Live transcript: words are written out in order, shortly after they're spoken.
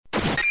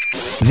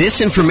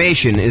This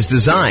information is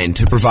designed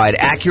to provide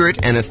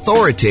accurate and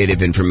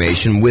authoritative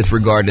information with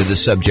regard to the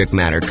subject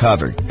matter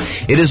covered.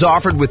 It is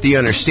offered with the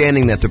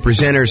understanding that the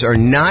presenters are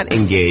not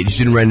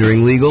engaged in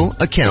rendering legal,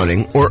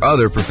 accounting, or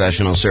other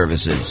professional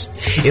services.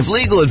 If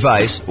legal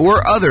advice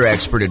or other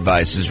expert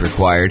advice is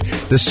required,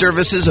 the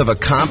services of a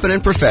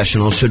competent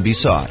professional should be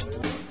sought.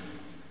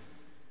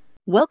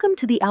 Welcome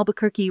to the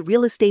Albuquerque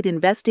Real Estate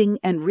Investing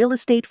and Real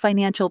Estate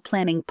Financial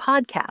Planning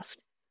podcast.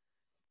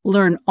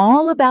 Learn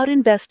all about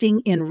investing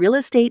in real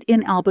estate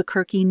in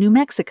Albuquerque, New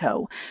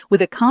Mexico,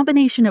 with a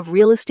combination of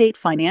real estate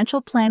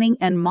financial planning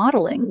and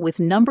modeling with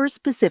numbers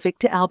specific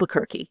to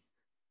Albuquerque,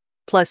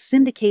 plus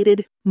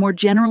syndicated, more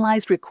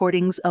generalized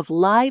recordings of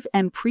live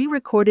and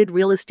pre-recorded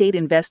real estate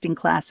investing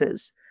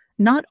classes,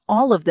 not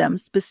all of them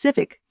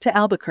specific to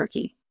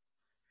Albuquerque.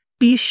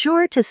 Be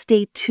sure to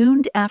stay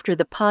tuned after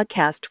the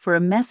podcast for a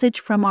message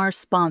from our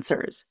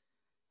sponsors.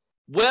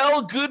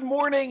 Well, good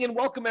morning and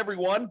welcome,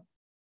 everyone.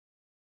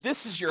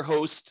 This is your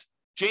host,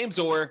 James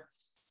Orr,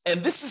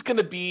 and this is going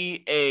to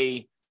be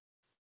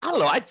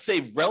I'd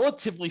say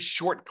relatively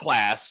short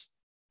class,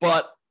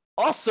 but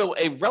also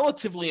a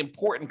relatively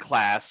important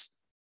class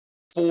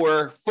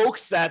for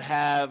folks that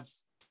have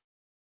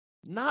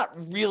not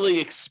really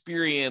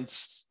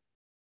experienced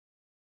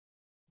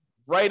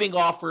writing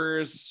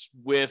offers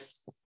with,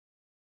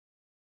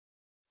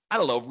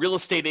 real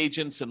estate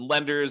agents and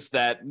lenders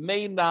that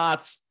may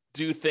not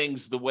do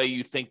things the way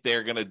you think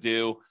they're going to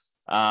do.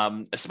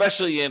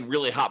 Especially in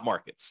really hot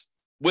markets,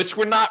 which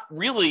we're not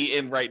really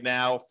in right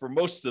now for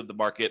most of the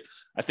market.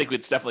 I think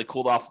it's definitely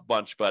cooled off a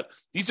bunch, but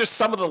these are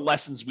some of the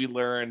lessons we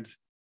learned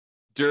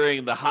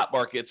during the hot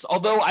markets.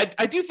 Although I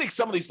do think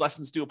some of these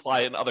lessons do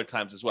apply in other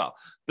times as well.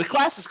 The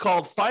class is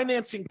called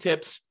Financing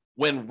Tips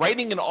When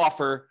Writing an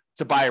Offer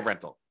to Buy a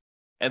Rental.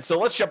 And so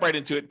let's jump right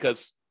into it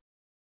because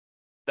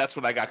that's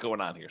what I got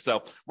going on here.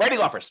 So writing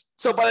offers.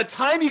 So by the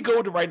time you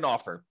go to write an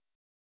offer,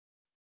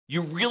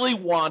 you really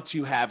want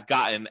to have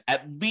gotten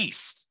at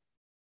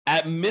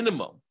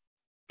minimum,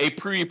 a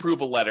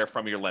pre-approval letter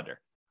from your lender.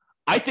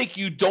 I think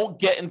you don't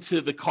get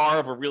into the car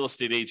of a real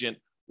estate agent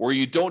or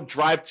you don't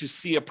drive to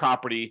see a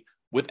property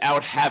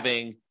without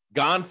having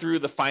gone through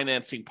the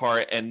financing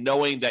part and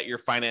knowing that your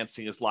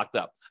financing is locked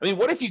up. I mean,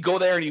 what if you go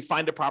there and you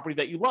find a property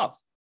that you love?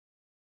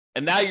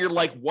 And now you're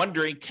like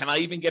wondering, can I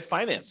even get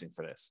financing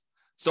for this?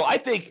 So I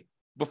think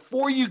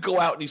before you go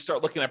out and you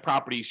start looking at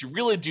properties, you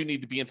really do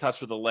need to be in touch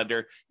with a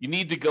lender. You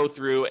need to go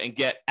through and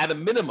get, at a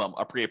minimum,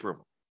 a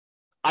pre-approval.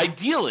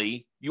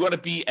 Ideally, you want to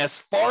be as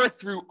far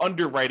through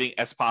underwriting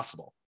as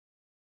possible.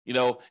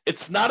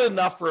 It's not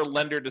enough for a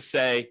lender to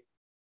say,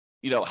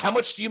 how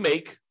much do you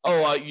make?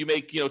 Oh, you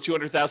make,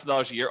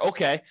 $200,000 a year.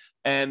 Okay.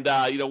 And,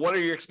 what are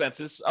your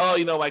expenses? Oh,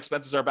 my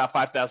expenses are about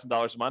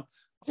 $5,000 a month.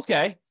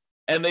 Okay.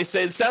 And they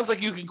say, it sounds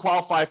like you can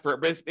qualify for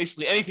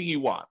basically anything you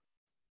want.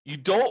 You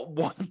don't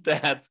want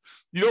that.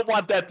 You don't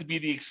want that to be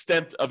the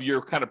extent of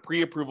your kind of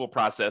pre-approval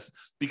process,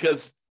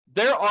 because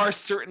there are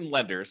certain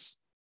lenders,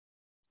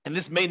 and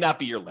this may not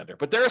be your lender,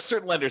 but there are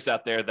certain lenders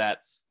out there that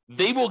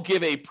they will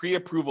give a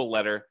pre-approval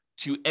letter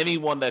to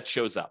anyone that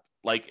shows up.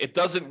 Like, it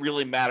doesn't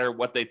really matter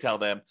what they tell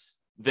them.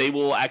 They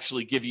will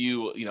actually give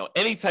you,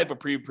 any type of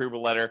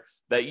pre-approval letter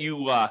that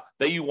you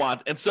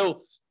want. And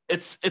so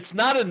it's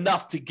not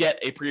enough to get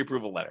a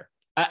pre-approval letter.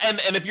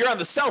 And if you're on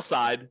the sell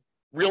side,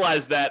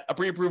 realize that a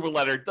pre-approval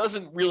letter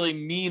doesn't really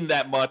mean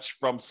that much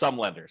from some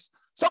lenders.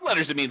 Some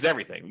lenders, it means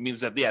everything. It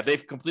means that,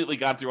 they've completely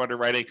gone through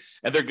underwriting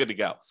and they're good to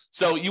go.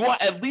 So you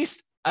want at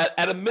least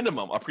at a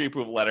minimum a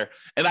pre-approval letter,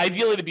 and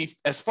ideally to be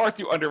as far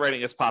through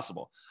underwriting as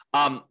possible.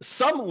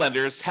 Some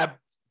lenders have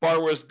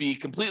borrowers be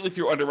completely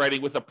through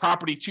underwriting with a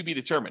property to be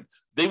determined.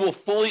 They will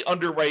fully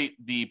underwrite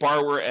the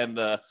borrower and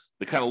the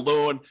kind of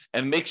loan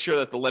and make sure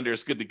that the lender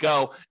is good to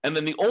go. And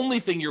then the only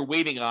thing you're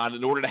waiting on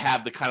in order to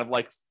have the kind of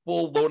like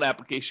full loan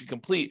application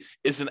complete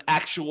is an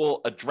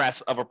actual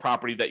address of a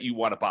property that you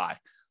want to buy.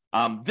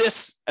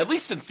 This, at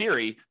least in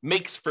theory,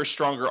 makes for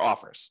stronger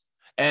offers.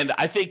 And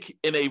I think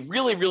in a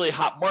really, really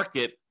hot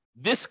market,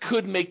 this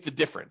could make the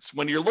difference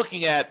when you're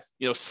looking at,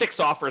 6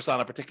 offers on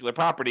a particular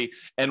property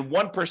and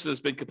one person has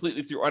been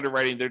completely through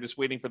underwriting. They're just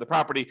waiting for the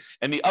property.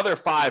 And the other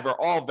 5 are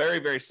all very,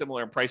 very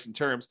similar in price and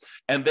terms,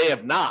 and they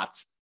have not.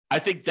 I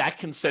think that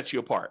can set you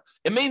apart.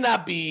 It may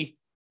not be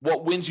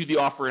what wins you the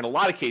offer in a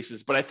lot of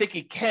cases, but I think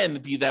it can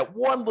be that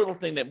one little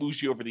thing that moves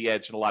you over the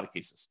edge in a lot of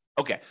cases.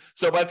 Okay.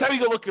 So by the time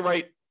you go look to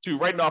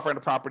write an offer on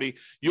a property,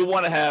 you'll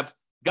want to have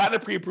gotten a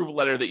pre-approval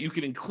letter that you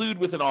can include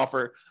with an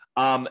offer.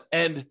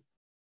 And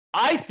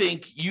I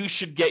think you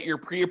should get your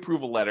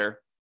pre-approval letter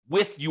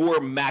with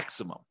your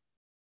maximum,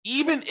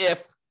 even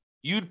if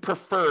you'd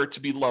prefer to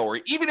be lower.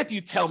 Even if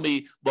you tell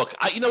me, look,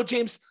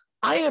 James,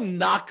 I am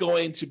not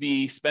going to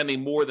be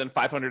spending more than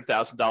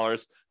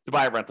 $500,000 to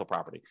buy a rental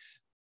property,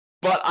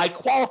 but I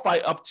qualify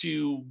up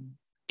to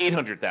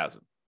 $800,000.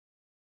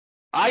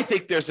 I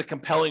think there's a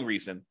compelling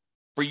reason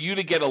for you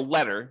to get a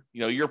letter,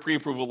 your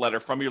pre-approval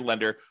letter from your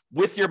lender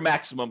with your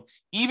maximum,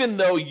 even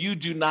though you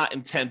do not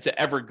intend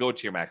to ever go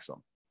to your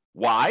maximum.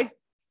 Why?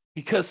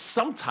 Because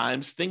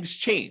sometimes things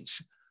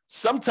change.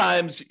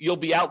 Sometimes you'll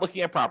be out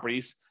looking at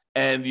properties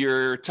and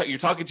you're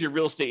talking to your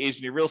real estate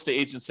agent. Your real estate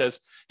agent says,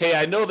 hey,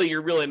 I know that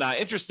you're really not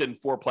interested in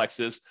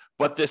fourplexes,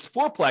 but this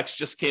fourplex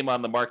just came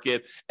on the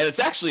market and it's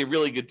actually a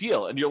really good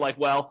deal. And you're like,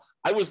 well,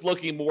 I was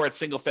looking more at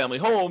single family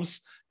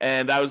homes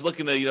and I was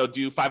looking to,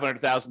 do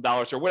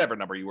 $500,000 or whatever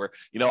number you were,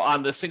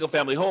 on the single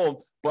family home,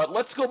 but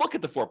let's go look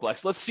at the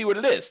fourplex. Let's see what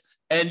it is.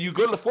 And you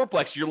go to the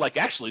fourplex, you're like,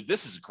 actually,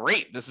 this is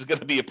great. This is going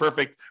to be a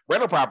perfect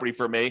rental property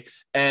for me.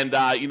 And,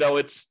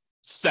 it's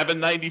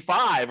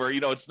 $795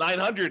 or, it's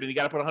 $900 and you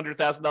got to put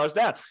 $100,000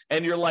 down.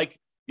 And you're like,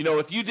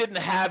 if you didn't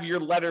have your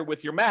letter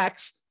with your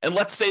max, and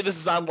let's say this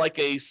is on like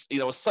a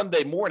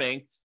Sunday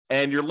morning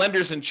and your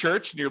lender's in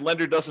church and your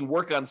lender doesn't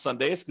work on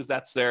Sundays because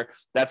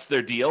that's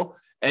their deal.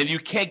 And you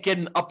can't get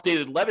an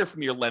updated letter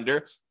from your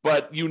lender,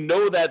 but you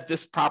know that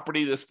this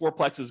property, this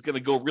fourplex is going to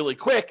go really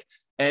quick.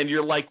 And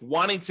you're like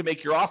wanting to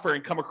make your offer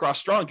and come across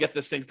strong, get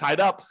this thing tied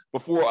up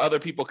before other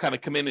people kind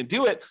of come in and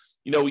do it.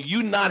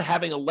 You not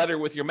having a letter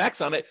with your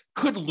max on it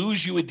could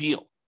lose you a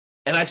deal.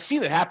 And I've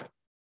seen it happen.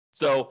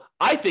 So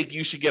I think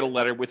you should get a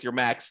letter with your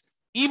max,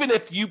 even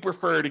if you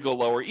prefer to go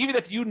lower, even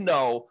if you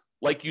know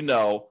that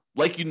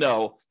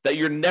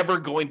you're never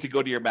going to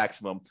go to your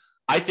maximum.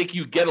 I think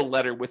you get a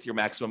letter with your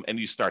maximum and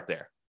you start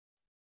there.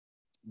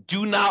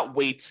 Do not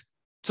wait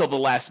till the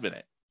last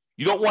minute.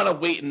 You don't want to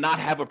wait and not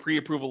have a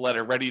pre-approval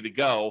letter ready to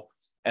go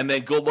and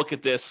then go look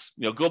at this,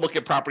 go look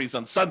at properties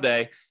on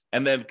Sunday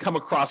and then come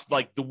across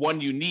like the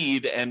one you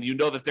need. And you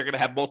know that they're going to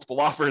have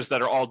multiple offers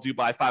that are all due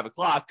by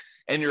 5:00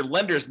 and your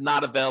lender's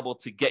not available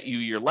to get you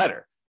your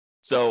letter.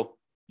 So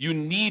you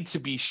need to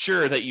be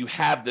sure that you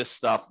have this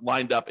stuff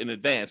lined up in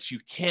advance. You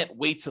can't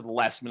wait till the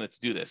last minute to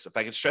do this. If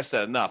I can stress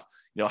that enough,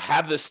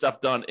 have this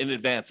stuff done in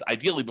advance,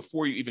 ideally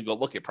before you even go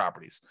look at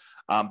properties.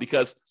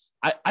 Because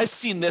I've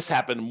seen this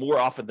happen more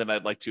often than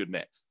I'd like to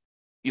admit.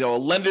 A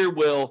lender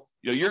will,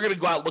 you're going to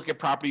go out and look at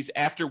properties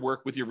after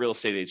work with your real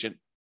estate agent,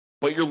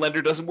 but your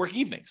lender doesn't work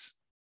evenings.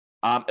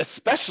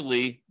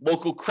 Especially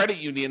local credit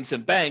unions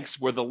and banks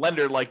where the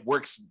lender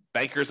works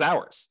bankers'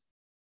 hours,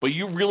 but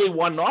you really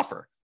want an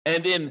offer.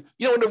 And in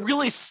a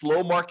really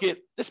slow market,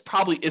 this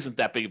probably isn't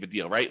that big of a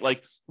deal, right?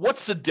 Like,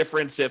 what's the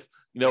difference if,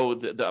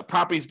 the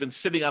property's been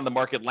sitting on the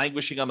market,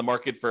 languishing on the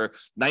market for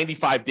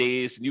 95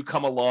 days, and you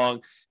come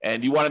along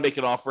and you want to make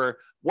an offer?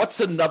 What's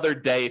another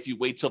day if you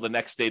wait till the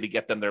next day to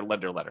get them their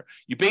lender letter?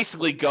 You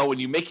basically go and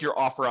you make your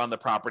offer on the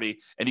property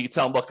and you can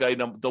tell them, look,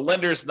 the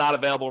lender's not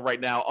available right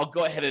now. I'll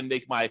go ahead and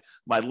make my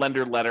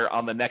lender letter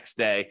on the next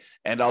day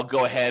and I'll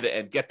go ahead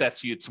and get that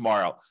to you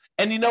tomorrow.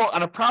 And,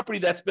 on a property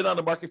that's been on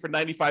the market for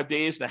 95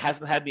 days and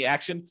hasn't had any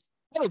action,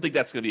 I don't think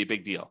that's going to be a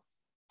big deal.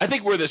 I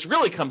think where this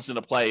really comes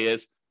into play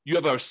is you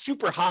have a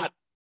super hot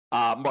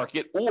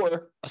market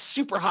or a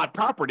super hot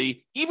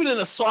property, even in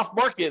a soft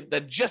market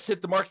that just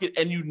hit the market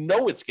and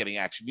it's getting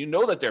action.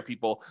 That there are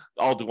people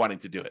all wanting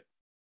to do it.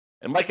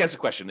 And Mike has a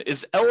question.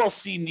 Is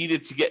LLC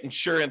needed to get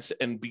insurance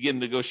and begin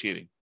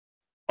negotiating?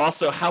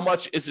 Also, how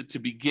much is it to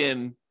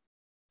begin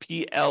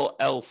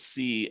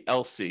PLLC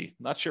LC?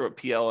 Not sure what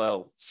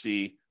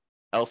PLLC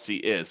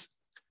LC is.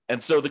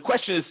 And so the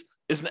question is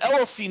an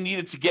LLC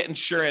needed to get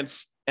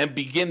insurance and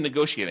begin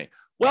negotiating?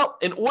 Well,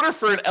 in order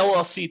for an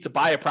LLC to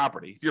buy a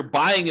property, if you're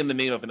buying in the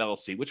name of an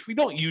LLC, which we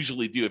don't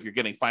usually do if you're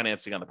getting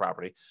financing on the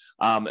property,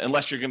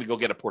 unless you're going to go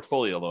get a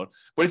portfolio loan.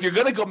 But if you're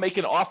going to go make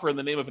an offer in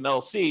the name of an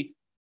LLC,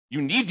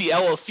 you need the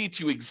LLC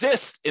to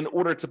exist in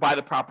order to buy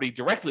the property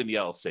directly in the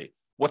LLC.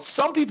 What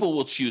some people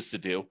will choose to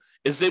do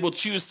is they will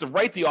choose to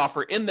write the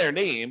offer in their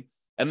name,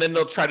 and then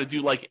they'll try to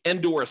do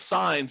and/or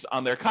signs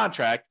on their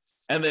contract,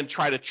 and then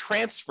try to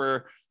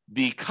transfer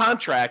the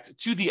contract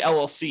to the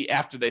LLC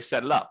after they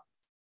set it up.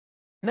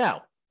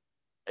 Now,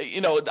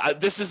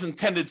 this is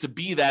intended to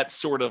be that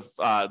sort of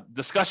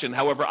discussion.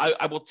 However,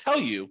 I will tell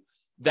you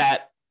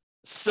that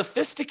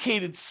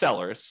sophisticated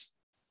sellers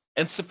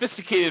and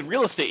sophisticated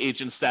real estate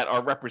agents that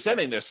are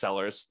representing their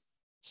sellers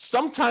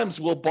sometimes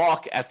will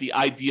balk at the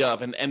idea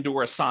of an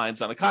and/or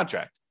signs on a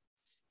contract.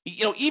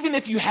 Even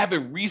if you have a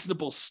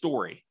reasonable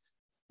story,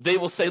 they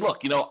will say,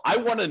 look, I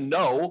want to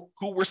know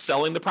who we're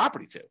selling the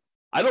property to.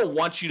 I don't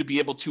want you to be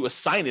able to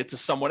assign it to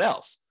someone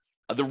else.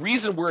 The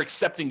reason we're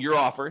accepting your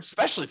offer,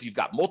 especially if you've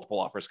got multiple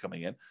offers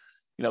coming in,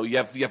 you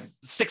have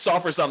 6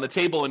 offers on the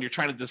table and you're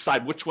trying to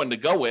decide which one to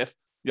go with.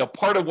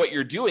 Part of what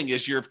you're doing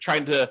is you're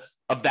trying to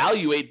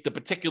evaluate the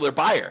particular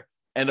buyer.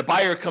 And the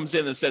buyer comes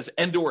in and says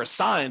and/or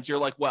signs. You're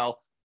like, well,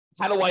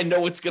 how do I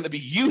know it's going to be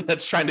you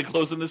that's trying to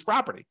close on this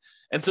property?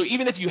 And so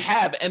even if you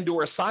have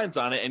and/or signs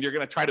on it and you're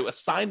going to try to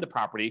assign the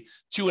property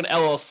to an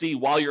LLC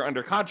while you're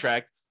under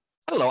contract,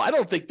 I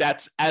don't think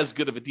that's as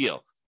good of a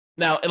deal.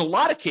 Now, in a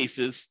lot of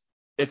cases,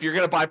 if you're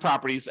going to buy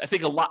properties, I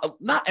think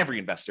not every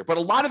investor, but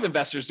a lot of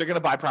investors, they're going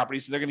to buy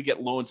properties and they're going to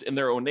get loans in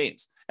their own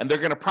names. And they're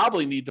going to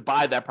probably need to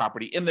buy that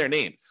property in their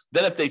name.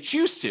 Then if they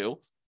choose to,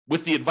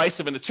 with the advice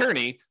of an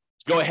attorney,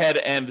 go ahead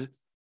and,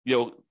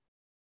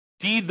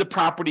 deed the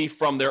property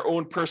from their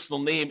own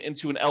personal name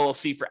into an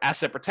LLC for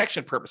asset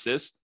protection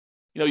purposes.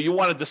 you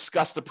want to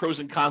discuss the pros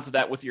and cons of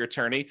that with your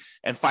attorney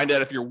and find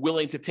out if you're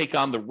willing to take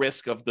on the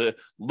risk of the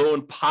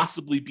loan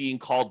possibly being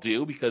called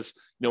due, because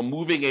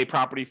moving a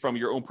property from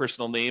your own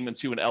personal name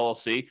into an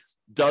LLC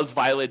does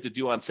violate the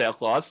due on sale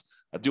clause,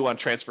 a due on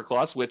transfer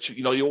clause, which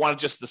you'll want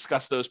to just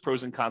discuss those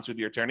pros and cons with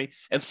your attorney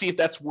and see if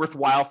that's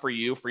worthwhile for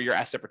you for your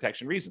asset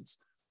protection reasons.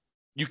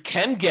 You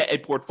can get a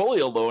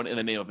portfolio loan in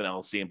the name of an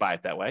LLC and buy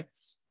it that way.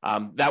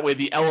 That way,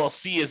 the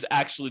LLC is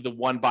actually the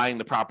one buying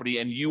the property,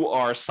 and you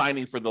are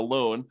signing for the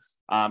loan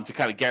to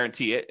kind of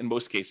guarantee it in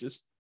most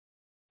cases,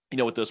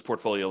 with those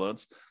portfolio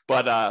loans.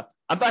 But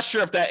I'm not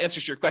sure if that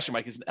answers your question,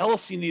 Mike. Is an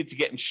LLC needed to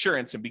get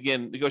insurance and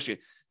begin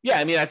negotiating? Yeah,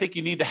 I think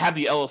you need to have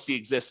the LLC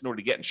exist in order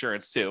to get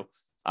insurance too.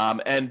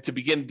 And to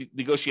begin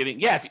negotiating.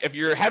 Yeah, if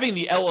you're having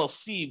the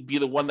LLC be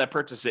the one that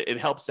purchases it, it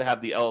helps to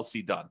have the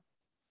LLC done.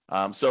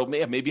 So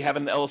maybe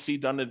having an LLC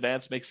done in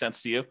advance makes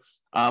sense to you.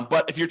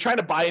 But if you're trying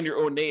to buy in your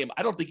own name,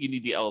 I don't think you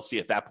need the LLC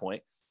at that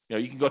point.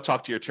 You can go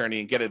talk to your attorney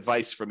and get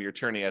advice from your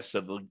attorney as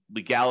to the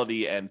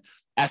legality and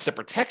asset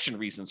protection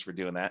reasons for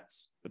doing that.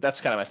 But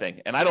that's kind of my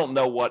thing. And I don't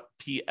know what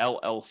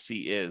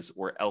PLLC is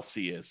or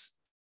LC is.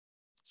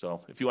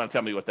 So if you want to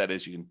tell me what that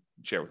is, you can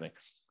share with me.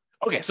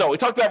 Okay, so we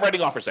talked about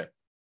writing offers there.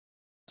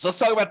 So let's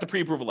talk about the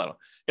pre-approval letter.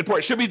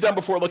 Important. It should be done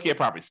before looking at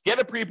properties. Get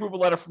a pre-approval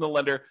letter from the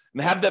lender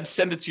and have them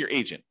send it to your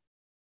agent.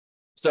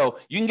 So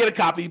you can get a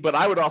copy, but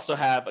I would also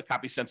have a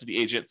copy sent to the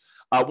agent.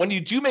 When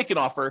you do make an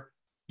offer,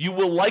 you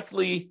will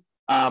likely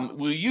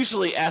we'll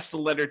usually ask the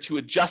lender to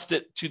adjust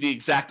it to the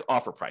exact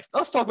offer price. Now,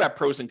 let's talk about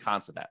pros and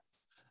cons of that.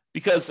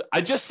 Because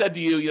I just said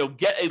to you,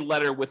 get a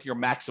letter with your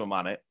maximum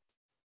on it.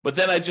 But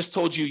then I just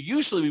told you,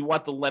 usually we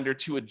want the lender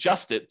to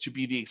adjust it to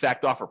be the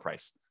exact offer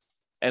price.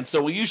 And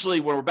so we usually,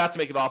 when we're about to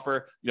make an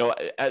offer, your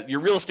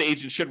real estate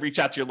agent should reach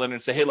out to your lender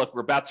and say, hey, look,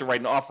 we're about to write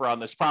an offer on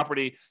this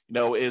property.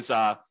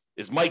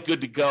 Is Mike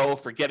good to go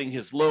for getting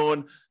his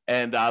loan?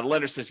 And the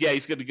lender says, yeah,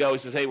 he's good to go. He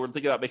says, hey, we're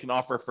thinking about making an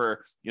offer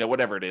for,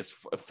 whatever it is,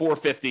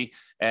 $450.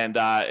 And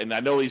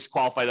I know he's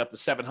qualified up to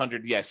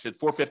 $700. Yes,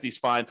 $450 is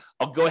fine.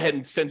 I'll go ahead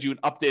and send you an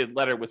updated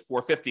letter with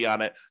 $450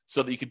 on it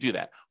so that you could do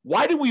that.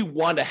 Why do we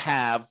want to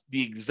have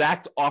the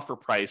exact offer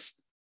price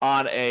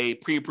on a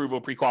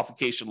pre-approval,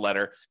 pre-qualification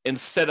letter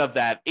instead of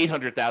that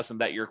 $800,000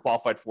 that you're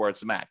qualified for as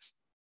the max?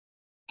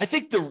 I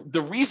think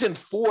the reason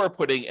for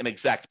putting an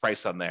exact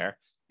price on there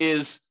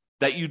is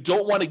that you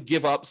don't want to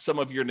give up some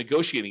of your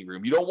negotiating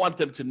room. You don't want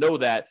them to know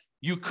that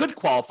you could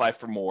qualify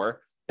for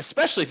more,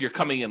 especially if you're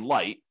coming in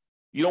light.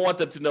 You don't want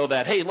them to know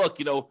that, hey, look,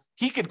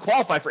 he could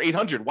qualify for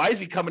 $800. Why is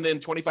he coming in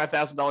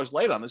 $25,000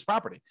 light on this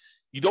property?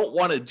 You don't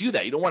want to do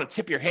that. You don't want to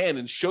tip your hand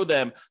and show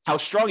them how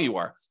strong you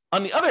are.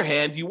 On the other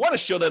hand, you want to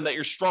show them that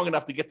you're strong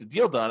enough to get the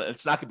deal done, and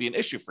it's not going to be an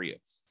issue for you.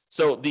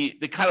 So the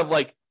kind of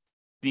like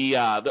the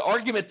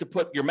argument to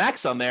put your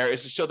max on there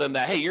is to show them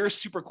that, hey, you're a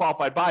super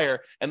qualified buyer,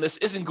 and this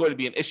isn't going to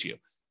be an issue.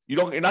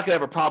 You're not going to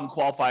have a problem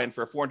qualifying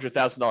for a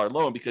 $400,000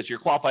 loan because you're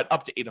qualified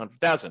up to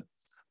 $800,000.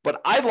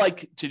 But I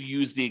like to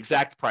use the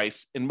exact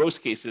price in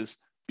most cases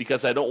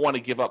because I don't want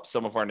to give up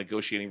some of our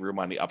negotiating room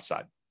on the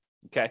upside.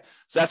 Okay,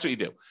 so that's what you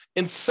do.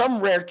 In some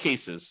rare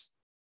cases,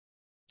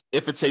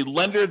 if it's a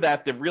lender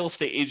that the real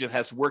estate agent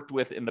has worked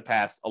with in the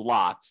past a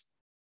lot,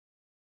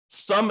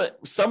 some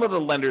of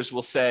the lenders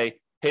will say,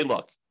 hey,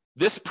 look,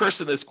 this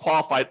person is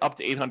qualified up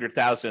to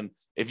 $800,000.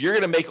 If you're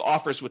going to make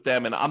offers with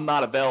them and I'm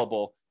not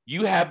available,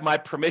 you have my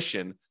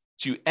permission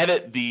to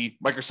edit the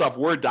Microsoft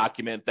Word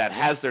document that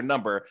has their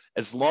number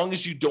as long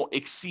as you don't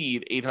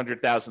exceed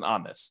 $800,000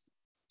 on this.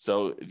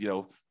 So,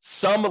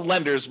 some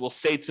lenders will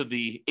say to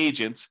the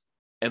agent,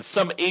 and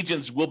some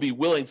agents will be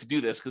willing to do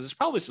this because there's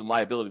probably some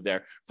liability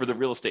there for the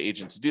real estate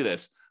agent to do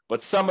this.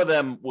 But some of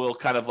them will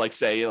kind of like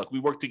say, look, we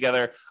work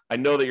together. I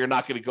know that you're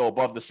not going to go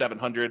above the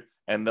 700.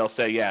 And they'll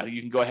say, yeah, you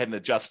can go ahead and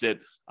adjust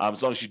it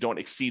as long as you don't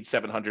exceed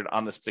 700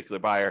 on this particular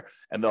buyer.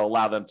 And they'll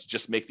allow them to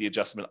just make the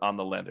adjustment on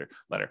the letter.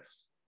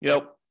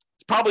 It's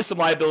probably some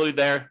liability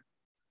there.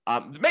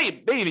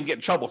 May even get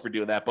in trouble for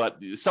doing that. But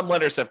some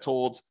lenders have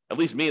told, at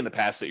least me in the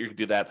past, that you can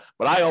do that.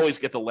 But I always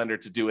get the lender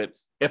to do it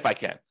if I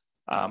can.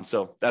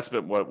 So that's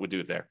been what we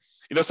do there.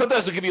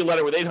 Sometimes they'll give you a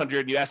letter with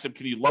 800 and you ask them,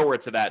 can you lower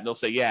it to that? And they'll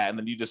say, yeah. And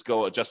then you just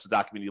go adjust the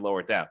document, you lower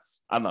it down.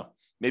 I don't know.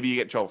 Maybe you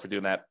get in trouble for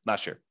doing that. Not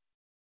sure.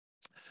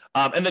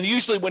 And then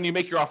usually when you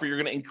make your offer, you're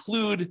going to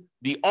include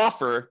the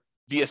offer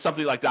via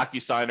something like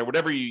DocuSign or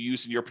whatever you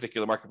use in your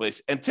particular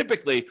marketplace. And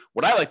typically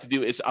what I like to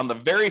do is on the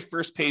very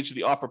first page of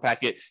the offer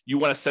packet, you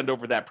want to send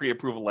over that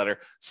pre-approval letter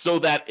so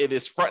that it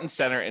is front and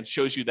center and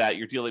shows you that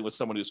you're dealing with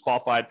someone who's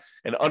qualified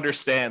and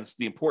understands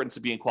the importance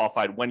of being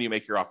qualified when you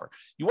make your offer.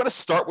 You want to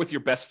start with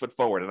your best foot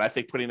forward. And I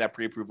think putting that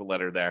pre-approval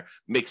letter there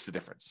makes the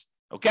difference.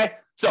 Okay.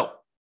 So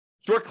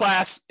short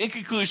class, in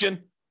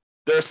conclusion,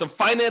 there are some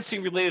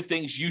financing related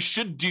things you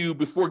should do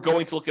before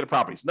going to look at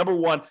properties. Number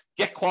one,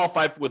 get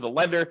qualified with a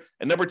lender.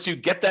 And number two,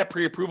 get that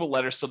pre-approval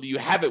letter so that you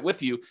have it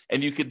with you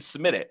and you can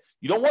submit it.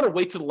 You don't want to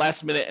wait to the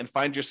last minute and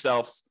find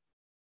yourselves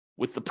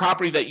with the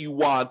property that you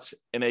want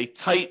in a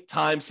tight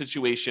time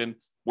situation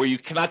where you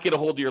cannot get a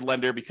hold of your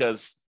lender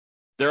because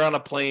they're on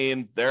a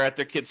plane, they're at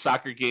their kid's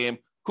soccer game,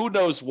 who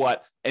knows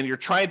what, and you're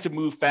trying to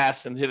move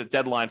fast and hit a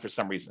deadline for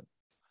some reason.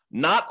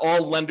 Not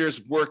all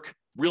lenders work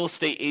real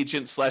estate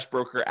agent /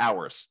 broker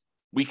hours,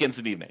 weekends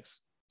and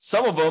evenings.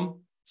 Some of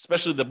them,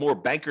 especially the more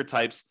banker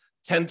types,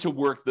 tend to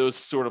work those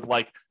sort of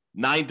like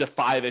 9 to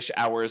 5-ish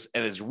hours,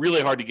 and it's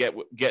really hard to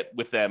get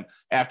with them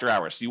after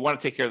hours. So you want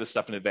to take care of this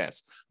stuff in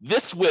advance.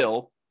 This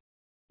will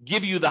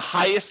give you the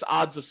highest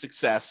odds of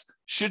success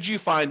should you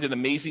find an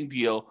amazing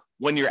deal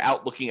when you're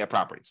out looking at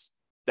properties.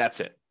 That's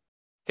it.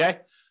 Okay?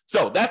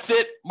 So that's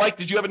it. Mike,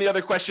 did you have any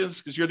other questions?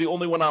 Because you're the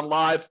only one on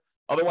live.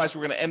 Otherwise,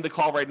 we're going to end the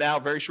call right now.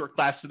 Very short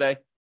class today.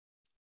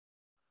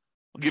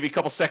 I'll give you a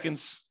couple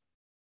seconds.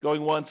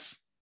 Going once.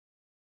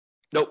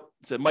 Nope.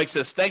 So Mike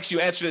says, thanks, you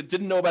answered it.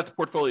 Didn't know about the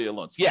portfolio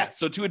loans. Yeah,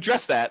 so to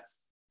address that,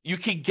 you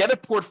can get a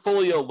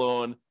portfolio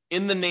loan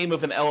in the name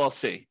of an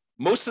LLC.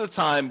 Most of the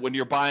time when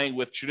you're buying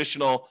with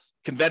traditional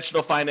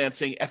conventional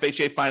financing,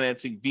 FHA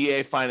financing,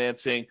 VA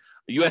financing,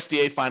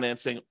 USDA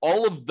financing,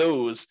 all of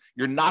those,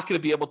 you're not going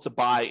to be able to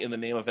buy in the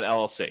name of an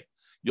LLC.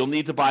 You'll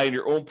need to buy in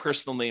your own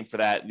personal name for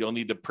that. You'll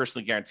need to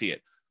personally guarantee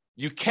it.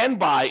 You can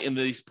buy in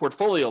these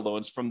portfolio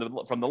loans from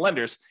the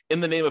lenders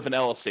in the name of an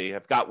LLC.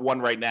 I've got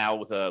one right now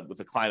with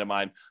a client of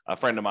mine, a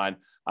friend of mine,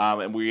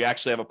 and we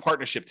actually have a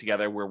partnership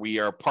together where we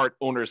are part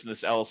owners in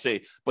this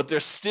LLC. But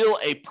there's still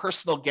a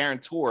personal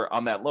guarantor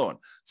on that loan.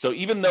 So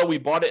even though we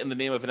bought it in the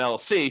name of an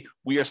LLC,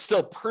 we are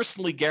still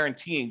personally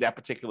guaranteeing that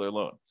particular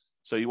loan.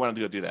 So you want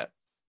to go do that.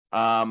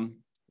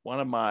 One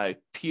of my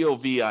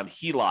POV on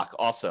HELOC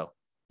also.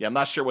 Yeah, I'm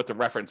not sure what the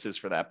reference is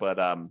for that, but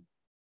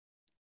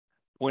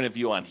point of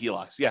view on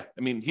HELOCs. Yeah,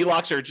 I mean,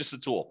 HELOCs are just a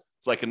tool.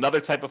 It's like another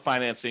type of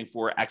financing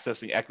for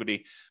accessing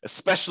equity,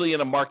 especially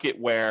in a market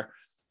where,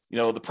 you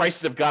know, the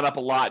prices have gone up a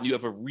lot and you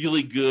have a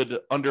really good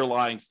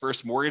underlying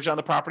first mortgage on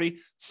the property.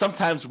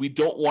 Sometimes we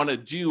don't want to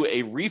do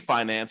a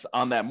refinance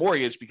on that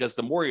mortgage because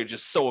the mortgage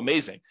is so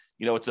amazing.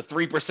 You know, it's a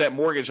 3%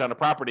 mortgage on a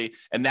property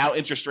and now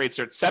interest rates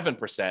are at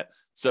 7%.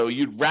 So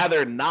you'd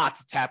rather not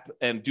tap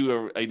and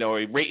do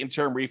a rate and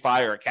term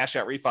refi or a cash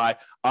out refi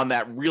on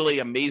that really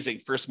amazing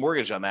first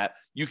mortgage on that.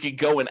 You could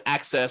go and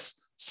access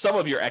some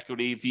of your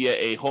equity via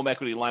a home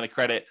equity line of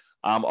credit.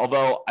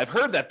 Although I've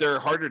heard that they're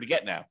harder to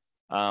get now.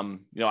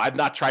 I've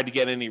not tried to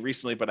get any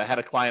recently, but I had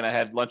a client I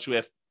had lunch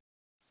with.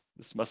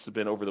 This must have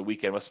been over the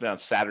weekend, must have been on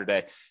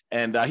Saturday.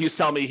 And he was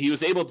telling me he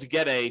was able to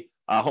get a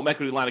home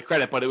equity line of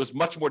credit, but it was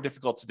much more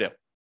difficult to do.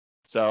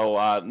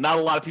 So not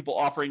a lot of people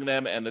offering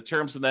them, and the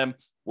terms of them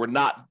were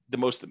not the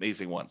most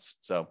amazing ones.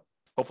 So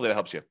hopefully that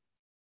helps you.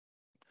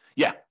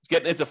 Yeah,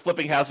 getting into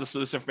flipping houses, so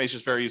this information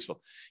is very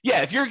useful.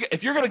 Yeah, if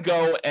you're going to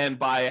go and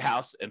buy a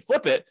house and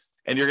flip it,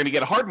 and you're going to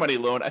get a hard money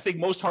loan, I think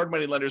most hard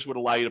money lenders would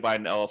allow you to buy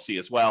an LLC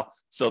as well.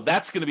 So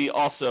that's going to be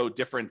also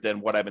different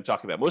than what I've been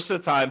talking about. Most of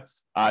the time,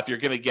 if you're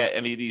going to get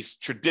any of these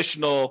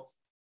traditional,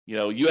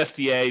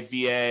 USDA,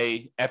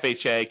 VA,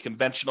 FHA,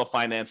 conventional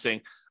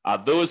financing,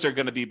 those are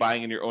going to be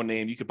buying in your own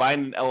name. You could buy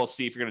in an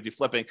LLC if you're going to do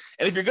flipping.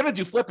 And if you're going to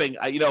do flipping,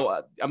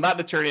 I'm not an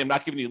attorney. I'm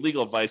not giving you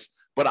legal advice.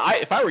 But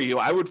if I were you,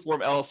 I would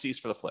form LLCs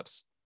for the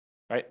flips.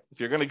 Right? If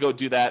you're going to go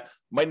do that,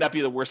 might not be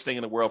the worst thing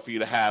in the world for you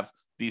to have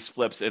these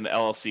flips in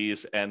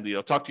LLCs and,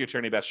 talk to your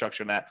attorney about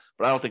structuring that,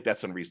 but I don't think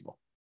that's unreasonable.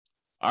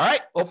 All right.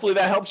 Hopefully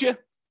that helps you.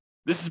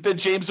 This has been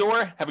James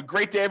Orr. Have a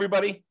great day,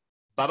 everybody.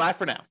 Bye-bye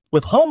for now.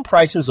 With home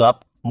prices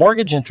up,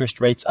 mortgage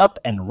interest rates up,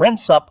 and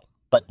rents up,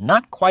 but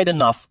not quite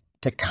enough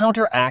to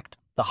counteract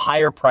the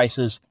higher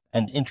prices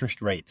and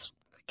interest rates,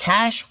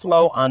 cash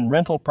flow on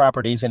rental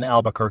properties in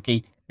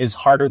Albuquerque is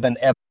harder than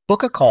ever.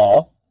 Book a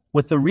call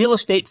with the Real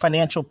Estate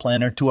Financial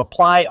Planner to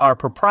apply our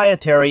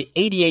proprietary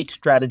 88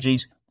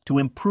 strategies to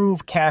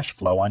improve cash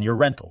flow on your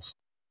rentals.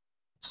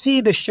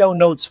 See the show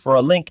notes for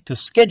a link to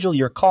schedule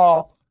your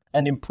call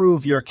and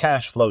improve your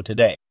cash flow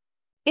today.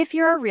 If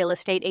you're a real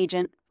estate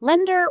agent,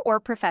 lender,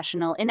 or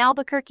professional in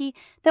Albuquerque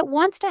that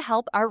wants to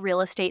help our real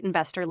estate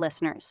investor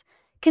listeners,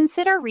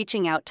 consider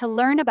reaching out to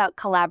learn about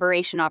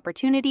collaboration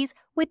opportunities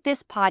with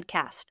this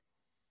podcast.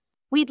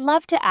 We'd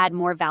love to add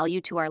more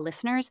value to our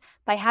listeners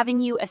by having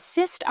you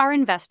assist our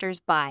investors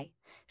buy,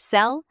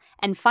 sell,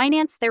 and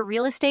finance their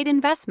real estate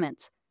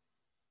investments.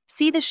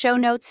 See the show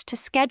notes to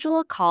schedule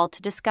a call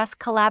to discuss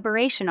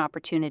collaboration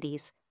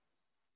opportunities.